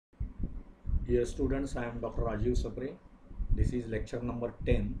Dear students, I am Dr. Rajiv Sapre. This is lecture number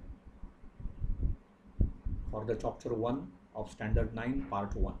 10 for the chapter 1 of standard 9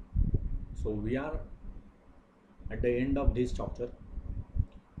 part 1. So we are at the end of this chapter.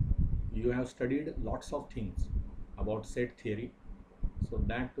 You have studied lots of things about set theory, so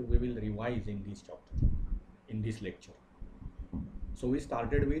that we will revise in this chapter, in this lecture. So we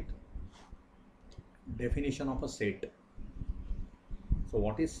started with definition of a set. So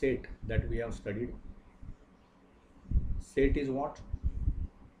what is set that we have studied? Set is what?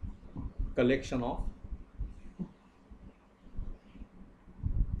 Collection of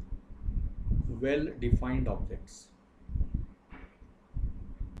well-defined objects.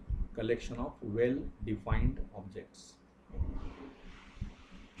 Collection of well-defined objects.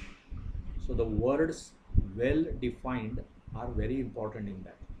 So the words well-defined are very important in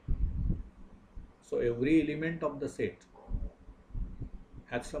that. So every element of the set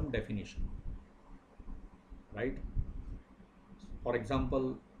has some definition, right? For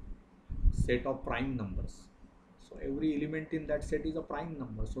example, set of prime numbers. So every element in that set is a prime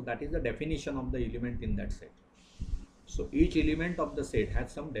number. So that is the definition of the element in that set. So each element of the set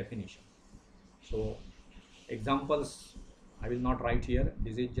has some definition. So examples I will not write here.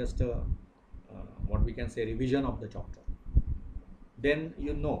 This is just a what we can say revision of the chapter. Then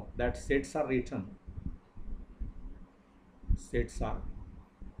you know that sets are written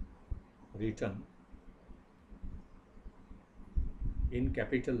in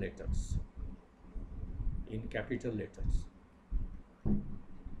capital letters.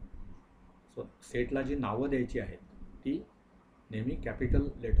 So सेटला जी नावं द्यायची आहेत ती नेहमी capital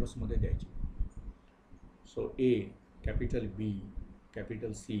लेटर्समध्ये द्यायची. So ए, capital बी,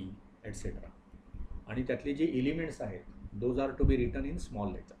 capital C etcetera. आणि त्यातली G elements आहेत those R to be written in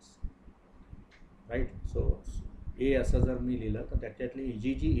small letters, right. So ए असं जर मी लिहिलं तर त्याच्यातली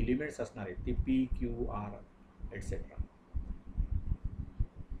जी एलिमेंट्स असणार आहेत ती P, Q, R etcetera.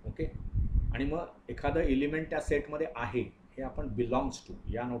 Okay. आणि मग एखादं एलिमेंट त्या सेटमध्ये आहे हे आपण बिलॉंग्स टू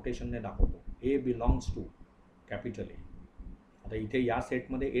या नोटेशनने दाखवतो. ए बिलॉंग्स टू कॅपिटल ए. आता इथे या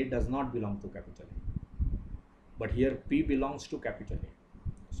सेटमध्ये ए does not belong to capital A, but here P belongs to capital A.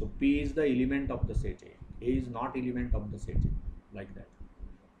 So P is the element of the set A. A is not element of the set A, like that.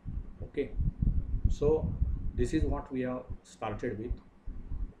 Okay, so this is what we have started with.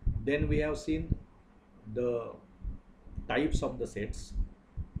 Then we have seen the types of the sets.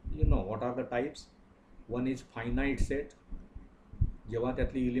 You know what are the types? One is finite set. जेव्हा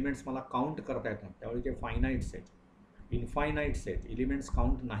त्यातली elements मला count करता येतात त्यावेळी ते finite set. Infinite set, elements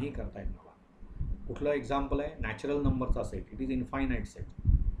count नाही करता येत मला. कुठलं एक्झाम्पल आहे? नॅचरल नंबरचा set. It is infinite set.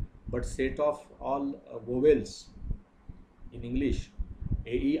 But set of all vowels in English,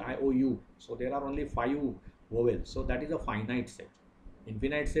 A, E, I, O, U. So there are only 5 vowels. So that is a finite set.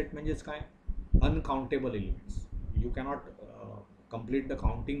 Infinite set means काय? Uncountable elements. You cannot complete the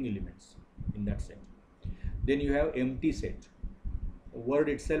counting elements in that set. Then you have empty set. The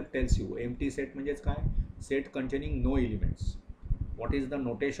word itself tells you empty set means काय? Set containing no elements. What is the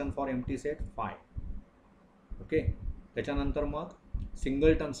notation for empty set? 5. Okay. त्याच्यानंतर मग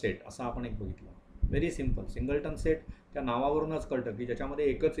singleton set असं आपण एक बघितलं. Very simple. Singleton set त्या नावावरूनच कळतं की ज्याच्यामध्ये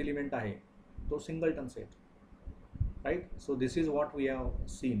एकच एलिमेंट आहे तो singleton set, right. So this is what we have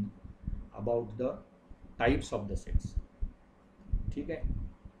seen about the types of the sets. ठीक आहे.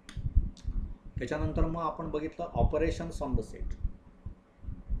 त्याच्यानंतर मग आपण बघितलं operations on the set,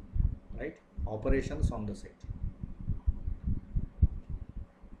 right. Operations on the set.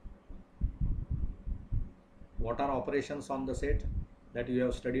 What R operations on the set that you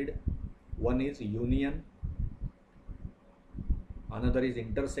have studied? One is union, another is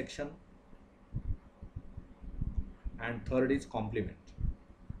intersection, and third is complement.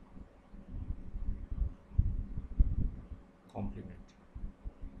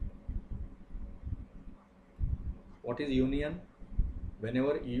 What is union?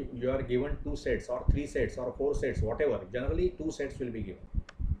 Whenever you are given 2 sets or 3 sets or 4 sets, whatever, generally 2 sets will be given.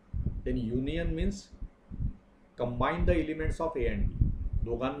 Then union means combine the elements of A and B.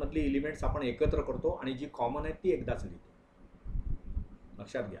 दोघांमधली elements आपण एकत्र करतो आणि जी common आहेत ती एकदाच लिहितो.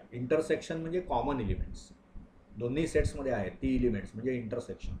 लक्षात घ्या. इंटरसेक्शन म्हणजे कॉमन एलिमेंट्स दोन्ही सेट्समध्ये आहेत ती एलिमेंट्स म्हणजे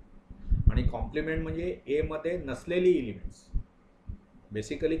इंटरसेक्शन. आणि कॉम्प्लिमेंट म्हणजे ए मध्ये नसलेली एलिमेंट्स.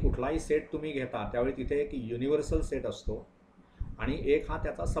 बेसिकली कुठलाही सेट तुम्ही घेता त्यावेळी तिथे एक युनिव्हर्सल सेट असतो आणि एक हा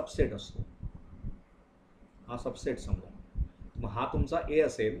त्याचा सबसेट असतो. हा सबसेट समजा. मग हा तुमचा ए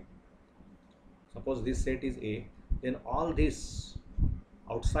असेल. Suppose this set is a. Then all this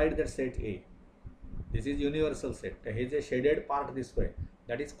outside that set A, this is universal set. तर हे जे शेडेड पार्ट दिसतोय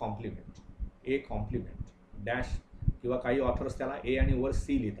that is complement. A complement dash किंवा काही ऑथर्स त्याला ए आणि वर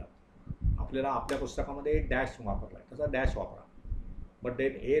सी लिहितात. आपल्याला आपल्या पुस्तकामध्ये डॅश वापरला आहे तसा डॅश वापरा. But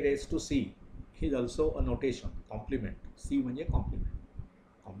then A raise to C is also a notation. Complement, C म्हणजे कॉम्प्लिमेंट.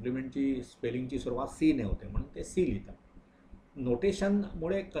 कॉम्प्लिमेंटची स्पेलिंगची सुरुवात सी ने होते म्हणून ते सी लिहितात.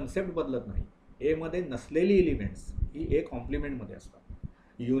 नोटेशनमुळे कन्सेप्ट बदलत नाही. एमध्ये नसलेली एलिमेंट्स ही ए कॉम्प्लिमेंटमध्ये असतात.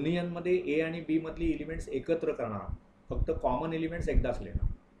 युनियनमध्ये ए आणि बी मधली एलिमेंट्स एकत्र करणार, फक्त कॉमन एलिमेंट्स एकदाच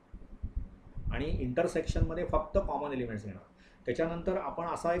लिहिणार. आणि इंटरसेक्शनमध्ये फक्त कॉमन एलिमेंट्स घेणार. त्याच्यानंतर आपण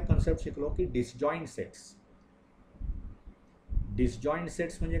असा एक कन्सेप्ट शिकलो की डिसजॉईंट सेट्स. डिसजॉईंट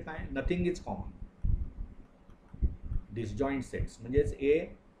सेट्स म्हणजे काय? Nothing is common. Disjoint sets म्हणजेच A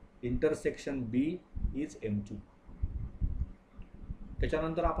intersection B is empty.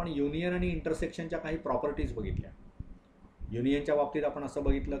 त्याच्यानंतर आपण युनियन आणि इंटरसेक्शनच्या काही प्रॉपर्टीज बघितल्या. युनियनच्या बाबतीत आपण असं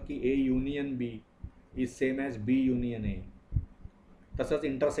बघितलं की A union B is same as B union ए. तसंच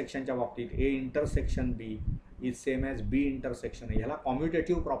इंटरसेक्शनच्या बाबतीत A intersection B is same as B intersection A. ह्याला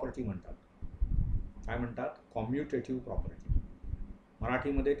कॉम्युटेटिव्ह प्रॉपर्टी म्हणतात. काय म्हणतात? कॉम्युटेटिव्ह प्रॉपर्टी.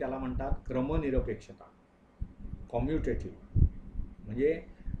 मराठीमध्ये त्याला म्हणतात क्रमनिरपेक्षता. कॉम्युटेटिव्ह म्हणजे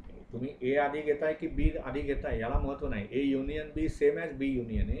तुम्ही ए आधी घेताय की बी आधी घेताय याला महत्त्व नाही. A union B same as B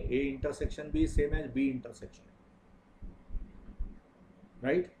union A. A intersection B same as B intersection.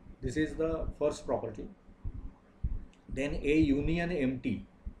 Right, this is the first property. Then A union empty.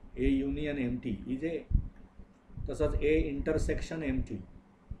 A union empty is a. तसंच A intersection empty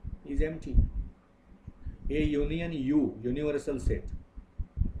is empty. A union you universal set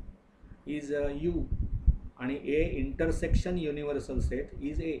is you. आणि A intersection universal set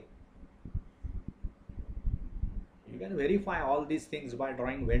is a. You can verify all these things by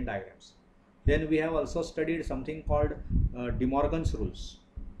drawing Venn diagrams. Then we have also studied something called De Morgan's rules.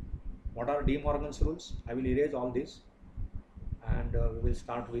 What are De Morgan's rules? I will erase all this and we will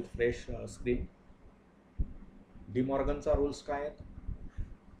start with fresh screen. De Morgan's rules काय आहेत?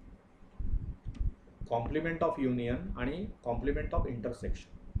 Complement of union आणि complement of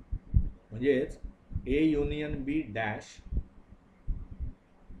intersection. म्हणजेच A union B dash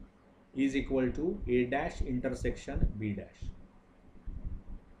is equal to a dash intersection b dash.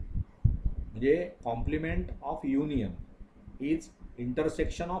 म्हणजे complement of union is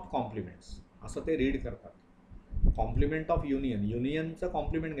intersection of compliments असं ते read करतात. Complement of union, युनियनचं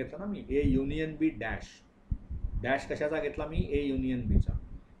complement घेतलं ना मी, A union B dash. Dash कशाचा घेतला मी? A union बीचा.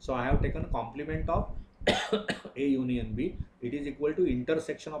 So I have taken complement of A union B. It is equal two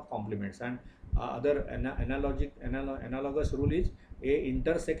intersection of compliments. And other analogous rule is a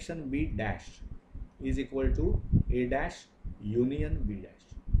intersection b dash is equal to a dash union b dash.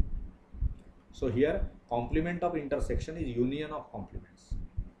 So here complement of intersection is union of complements.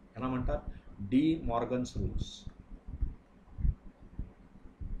 याला म्हणतात De Morgan's rules.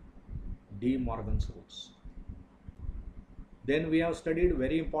 De Morgan's rules. Then we have studied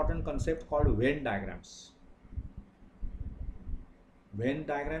very important concept called Venn diagrams. Venn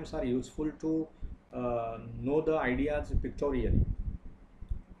diagrams are useful to know the ideas pictorially.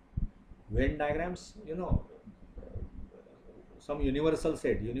 Venn diagrams, you know, some universal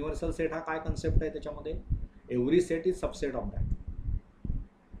set. Universal set हा काय concept आहे त्याच्यामध्ये? Every set is subset of that.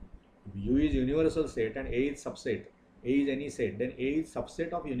 If U is universal set and A is subset, A is any set, then A is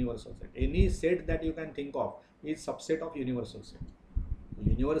subset of universal set. Any set that you can think of is subset of universal set.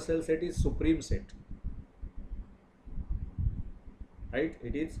 Universal set is supreme set. Right?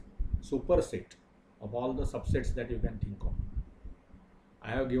 It is superset of all the subsets that you can think of.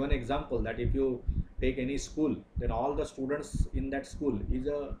 I have given example that if you take any school, then all the students in that school is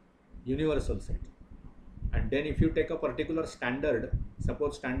a universal set. And then if you take a particular standard,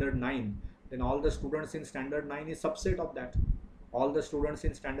 suppose standard 9, then all the students in standard 9 is subset of that. All the students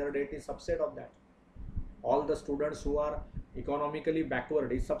in standard 8 is subset of that. All the students who are economically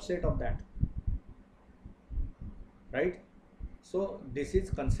backward is subset of that. Right? So this is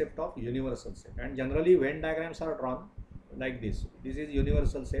concept of universal set, and generally Venn diagrams are drawn like this. This is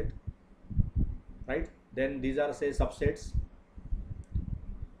universal set, right? Then these are say subsets.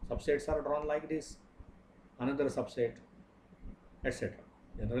 Subsets are drawn like this, another subset, etc.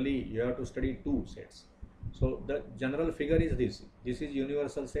 Generally you have to study two sets. So the general figure is this. This is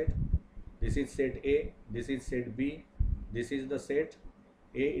universal set, this is set A, this is set B, this is the set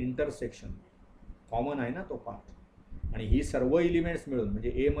A intersection. Common आहे ना तो part. आणि ही सर्व elements मिळून म्हणजे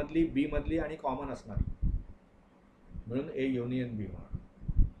ए मधली बी मधली आणि कॉमन असणारी म्हणून ए युनियन बी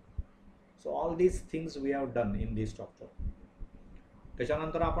होणार. So all these things we have done in this structure.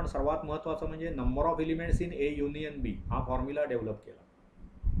 त्याच्यानंतर आपण सर्वात महत्त्वाचं म्हणजे number of elements in A union बी हा फॉर्म्युला डेव्हलप केला.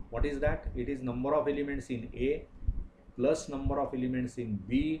 What is that? It is number of elements in A plus number of elements in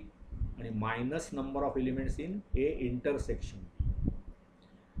B आणि minus number of elements in A intersection.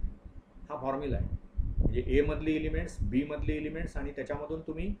 हा formula आहे. म्हणजे ए मधली elements, बी मधली elements आणि त्याच्यामधून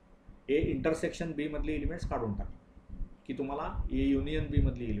तुम्ही ए इंटरसेक्शन बी मधली एलिमेंट्स काढून टाका की तुम्हाला ए युनियन बी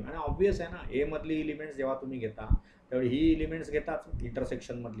मधली एलिमेंट. आणि ऑब्वियस आहे ना, ए मधली एलिमेंट्स जेव्हा तुम्ही घेता त्यावेळी ही एलिमेंट्स घेताच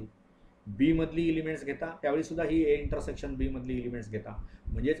इंटरसेक्शन मधली, बी मधली एलिमेंट्स घेता त्यावेळी सुद्धा ही ए इंटरसेक्शन बी मधली एलिमेंट्स घेता.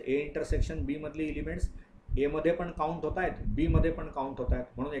 म्हणजेच ए इंटरसेक्शन बी मधली एलिमेंट्स ए मध्ये पण काउंट होत आहेत, बी मध्ये पण काउंट होत आहेत,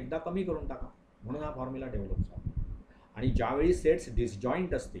 म्हणून एकदा कमी करून टाका. म्हणून हा फॉर्म्युला डेव्हलप झाला. आणि ज्यावेळी सेट्स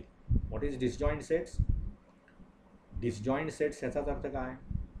डिसजॉईंट असतील, what is disjoint sets? Disjoint sets ह्याचाच अर्थ काय?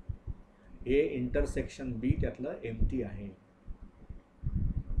 ए इंटरसेक्शन बी त्यातलं एम्प्टी आहे.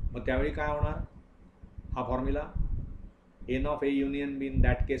 मग त्यावेळी काय होणार? हा formula N of A union be in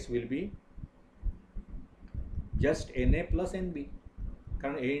that case will be just N A plus N बी,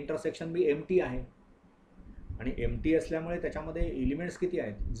 कारण ए इंटरसेक्शन बी एम्प्टी आहे आणि एम्प्टी असल्यामुळे त्याच्यामध्ये एलिमेंट्स किती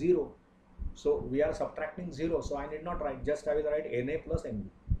आहेत? 0. So we R subtracting 0. So I need not right, just I will write N A plus N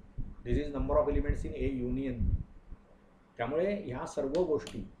B. This is number of elements in A union बी. त्यामुळे ह्या सर्व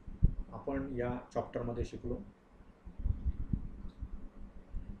गोष्टी आपण या चॅप्टरमध्ये शिकलो.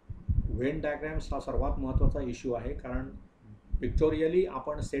 व्हेन डायग्रॅम्स हा सर्वात महत्त्वाचा इश्यू आहे, कारण पिक्टोरियली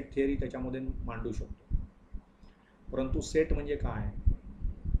आपण सेट थिअरी त्याच्यामध्ये मांडू शकतो. परंतु सेट म्हणजे काय,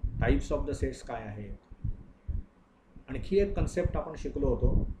 टाईप्स ऑफ द सेट्स काय आहेत, आणखी एक कन्सेप्ट आपण शिकलो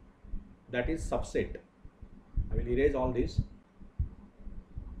होतो, that is subset. I will erase all this.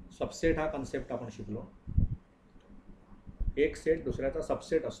 Subset हा कन्सेप्ट आपण शिकलो. एक सेट दुसऱ्याचा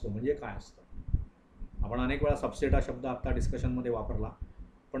सबसेट असतो म्हणजे काय असतं? आपण अनेक वेळा सबसेट हा शब्द आता डिस्कशनमध्ये वापरला,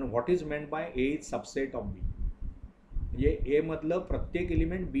 पण what is meant by A is subset of बी. म्हणजे ए मधलं प्रत्येक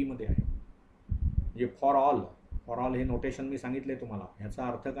एलिमेंट बी मध्ये आहे. म्हणजे फॉर ऑल हे नोटेशन मी सांगितले तुम्हाला, ह्याचा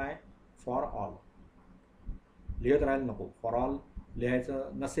अर्थ काय? For all. लिहत राहायला नको. फॉर ऑल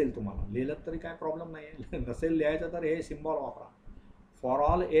लिहायचं नसेल तुम्हाला, लिहिलं तरी काय प्रॉब्लेम नाही आहे. नसेल लिहायचं तर हे सिम्बॉल वापरा. For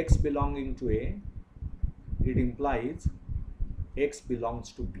all x belonging to A, it implies x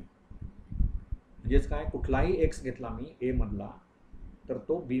belongs to be. म्हणजेच काय, कुठलाही एक्स घेतला मी ए मधला तर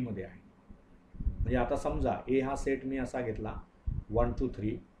तो बी मध्ये आहे. म्हणजे आता समजा ए हा सेट मी असा घेतला 1 2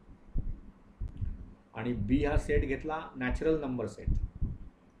 3 आणि बी हा सेट घेतला natural number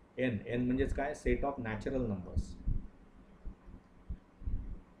set N. N म्हणजेच काय? Set of natural numbers.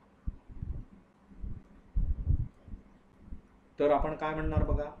 तर आपण काय म्हणणार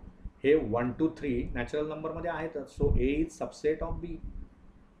बघा, हे 1 2 3 नॅचरल नंबरमध्ये आहेतच. So A is subset of बी.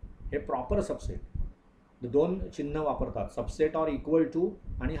 हे प्रॉपर सबसेट. दोन चिन्ह वापरतात, सबसेट ऑर इक्वल टू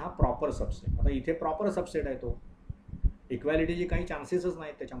आणि हा प्रॉपर सबसेट. आता इथे प्रॉपर सबसेट आहे, तो इक्वॅलिटीचे काही चान्सेसच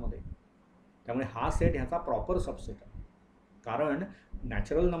नाहीत त्याच्यामध्ये. त्यामुळे हा सेट ह्याचा प्रॉपर सबसेट आहे. कारण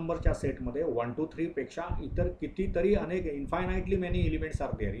नॅचरल नंबरच्या सेटमध्ये 1 2 3 पेक्षा इतर कितीतरी अनेक infinitely many elements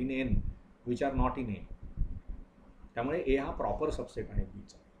R there in an which are not in ए. त्यामुळे ए हा प्रॉपर सबसेट आहे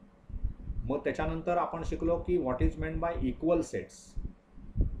बीचा. मग त्याच्यानंतर आपण शिकलो की what is meant y equal sets.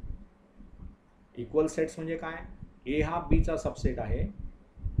 Equal sets म्हणजे काय? ए हा बीचा सबसेट आहे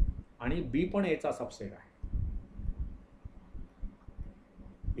आणि बी पण एचा सबसेट आहे.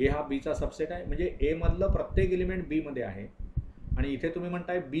 ए हा बीचा सबसेट आहे म्हणजे ए मधलं प्रत्येक एलिमेंट बी मध्ये आहे आणि इथे तुम्ही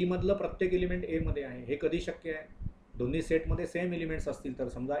म्हणताय बी मधलं प्रत्येक एलिमेंट ए मध्ये आहे. हे कधी शक्य आहे? दोन्ही सेटमध्ये सेम एलिमेंट्स असतील तर.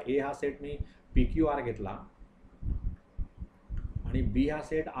 समजा ए हा सेट मी पी क्यू आर घेतला आणि बी हा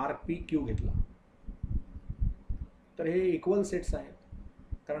सेट आर पी क्यू घेतला तर हे इक्वल सेट्स आहेत,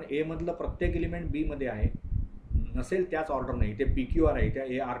 कारण ए मधलं प्रत्येक एलिमेंट बी मध्ये आहे. नसेल त्याच ऑर्डर नाही, इथे पी क्यू आर आहे, इथे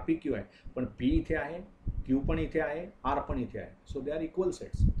ए आर पी क्यू आहे, पण पी इथे आहे, क्यू पण इथे आहे, आर पण इथे आहे. So they are equal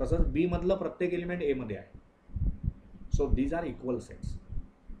sets. तसंच बी मधलं प्रत्येक एलिमेंट ए मध्ये आहे. So these R equal sets.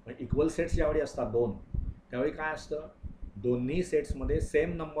 Equal sets ज्यावेळी असतात दोन, त्यावेळी काय असतं, दोन्ही सेट्समध्ये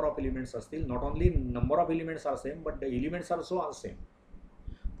सेम नंबर ऑफ एलिमेंट्स असतील. Not only number of elements R same but the elements also R same.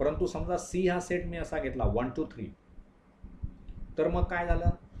 परंतु समजा सी हा सेट मी असा घेतला 1 2 3, तर मग काय झालं,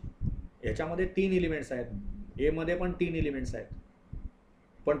 याच्यामध्ये 3 एलिमेंट्स आहेत, ए मध्ये पण 3 एलिमेंट्स आहेत,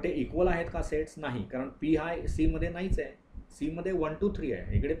 पण ते इक्वल आहेत का सेट्स? नाही, कारण पी हा सी मध्ये नाहीच आहे. सी मध्ये 1 2 3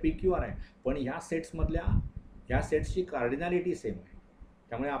 आहे, इकडे पी क्यू आर आहे, पण ह्या सेट्समधल्या ह्या सेट्सची कार्डिनॅलिटी सेम आहे.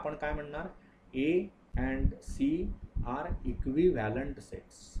 त्यामुळे आपण काय म्हणणार, A and C R equivalent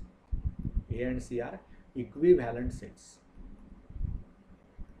sets. A and C R equivalent sets.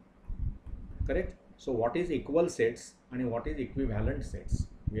 Correct. So what is equal sets आणि what is equivalent sets?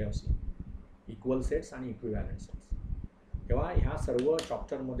 We have seen equal sets आणि इक्विव्हॅलंट सेट्स. तेव्हा ह्या सर्व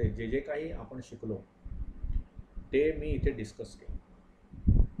चॅप्टरमध्ये जे जे काही आपण शिकलो ते मी इथे डिस्कस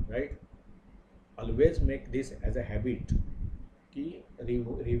केलं. Right. Always make this as a habit की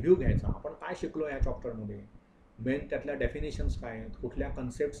रिव्ह्यू घ्यायचा. आपण काय शिकलो या चॅप्टरमध्ये, मेन त्यातल्या डेफिनेशन्स काय आहेत, कुठल्या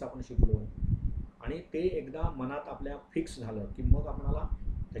कन्सेप्ट्स आपण शिकलो, आणि ते एकदा मनात आपल्या फिक्स झालं की मग आपल्याला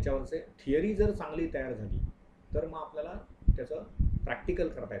त्याच्यावरचे थिअरी जर चांगली तयार झाली तर मग आपल्याला त्याचं प्रॅक्टिकल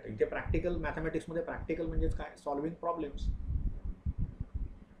करता येतं. इथे प्रॅक्टिकल मॅथमॅटिक्समध्ये प्रॅक्टिकल म्हणजेच काय, solving problems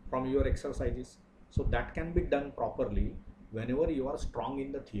from your exercises. So that can be done properly whenever you are strong in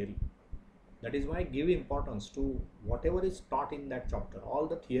the theory. That is why I give importance to whatever is taught in that chapter. All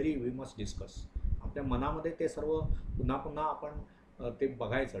the theory we must discuss. आपल्या मनामध्ये ते सर्व पुन्हा पुन्हा आपण ते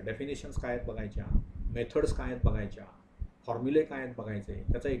बघायचं. Definitions काय आहेत बघायच्या, मेथड्स काय आहेत बघायच्या, फॉर्म्युले काय आहेत बघायचे,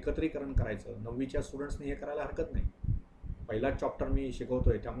 त्याचं एकत्रीकरण करायचं. 9वीच्या स्टुडंट्सनी हे करायला हरकत नाही. पहिलाच चॅप्टर मी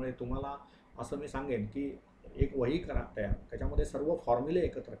शिकवतोय, त्यामुळे तुम्हाला असं मी सांगेन की एक वही करा तयार, त्याच्यामध्ये सर्व फॉर्म्युले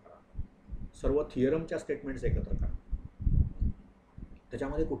एकत्र करा, सर्व थिअरमच्या स्टेटमेंट्स एकत्र करा.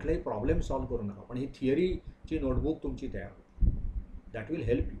 त्याच्यामध्ये कुठलेही प्रॉब्लेम सॉल्व्ह करू नका, पण ही थिअरीची नोटबुक तुमची तयार होईल. That will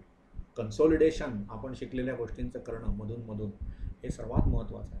help you. Consolidation आपण शिकलेल्या गोष्टींचं करणं मधून हे सर्वात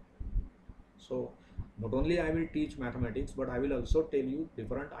महत्त्वाचं आहे. So not only I will teach mathematics, but I will also tail you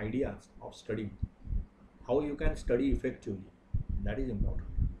different ideas of study, how you can study effectively. That is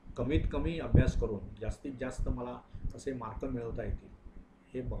important. कमीत कमी अभ्यास करून जास्तीत जास्त मला कसे मार्क मिळवता येतील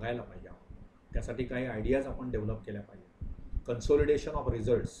हे बघायला पाहिजे. त्यासाठी काही आयडियाज आपण डेव्हलप केल्या पाहिजे. Consolidation of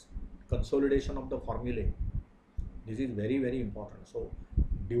results, consolidation of the फॉर्म्युले, this is very very important. So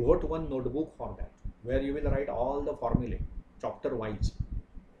devote one notebook for that, where you will write all the फॉर्म्युले chapter wise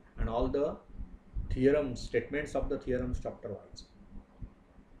and all the theorems, statements of the theorems chapter wise.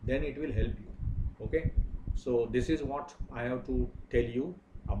 Then it will help you. Okay, so this is what I have to tell you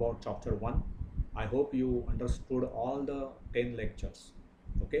about chapter 1. I hope you understood all the 10 lectures.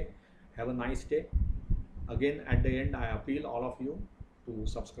 Okay, have a nice day. Again, at the end, I appeal all of you to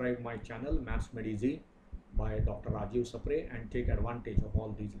subscribe my channel Maths Made Easy by Dr. Rajiv Sapre and take advantage of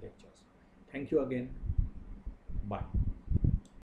all these lectures. Thank you again. Bye.